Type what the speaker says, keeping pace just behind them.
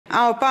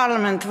Our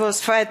Parliament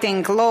was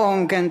fighting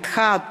long and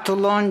hard to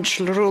launch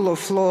the rule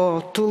of law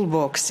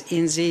toolbox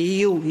in the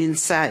EU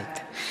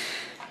inside.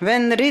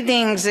 When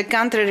reading the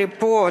country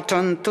report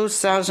on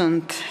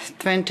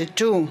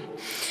 2022,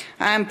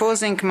 I am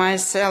posing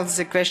myself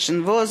the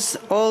question, was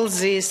all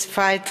this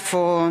fight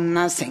for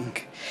nothing?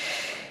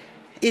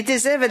 It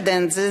is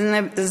evident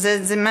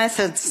that the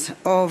methods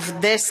of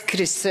desk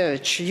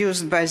research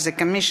used by the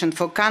Commission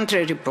for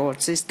country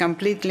reports is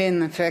completely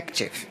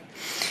ineffective.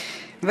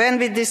 When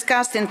we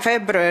discussed in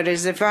February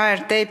the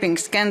wiretapping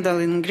scandal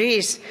in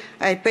Greece,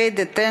 I paid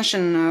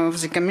attention of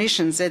the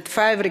Commission that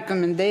 5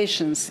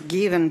 recommendations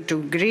given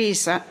to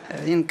Greece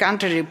in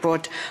country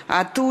report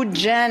are too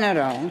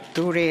general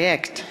to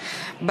react.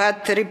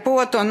 But the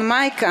report on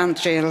my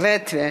country,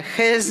 Latvia,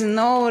 has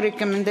no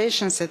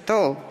recommendations at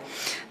all.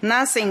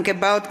 Nothing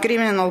about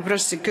criminal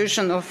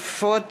prosecution of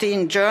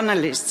 14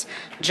 journalists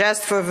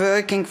just for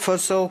working for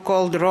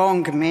so-called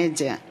wrong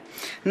media.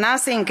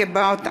 Nothing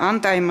about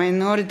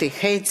anti-minority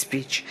hate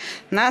speech.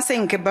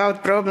 Nothing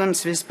about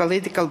problems with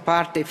political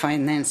party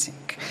financing.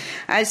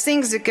 I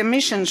think the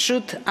Commission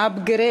should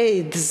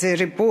upgrade the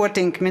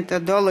reporting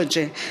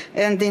methodology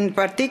and in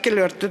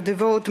particular to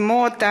devote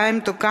more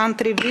time to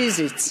country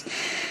visits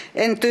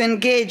and to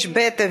engage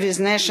better with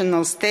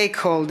national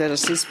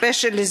stakeholders,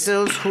 especially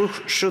those who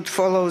should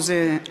follow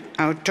the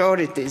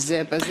authorities,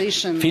 the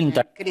opposition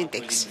and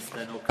critics.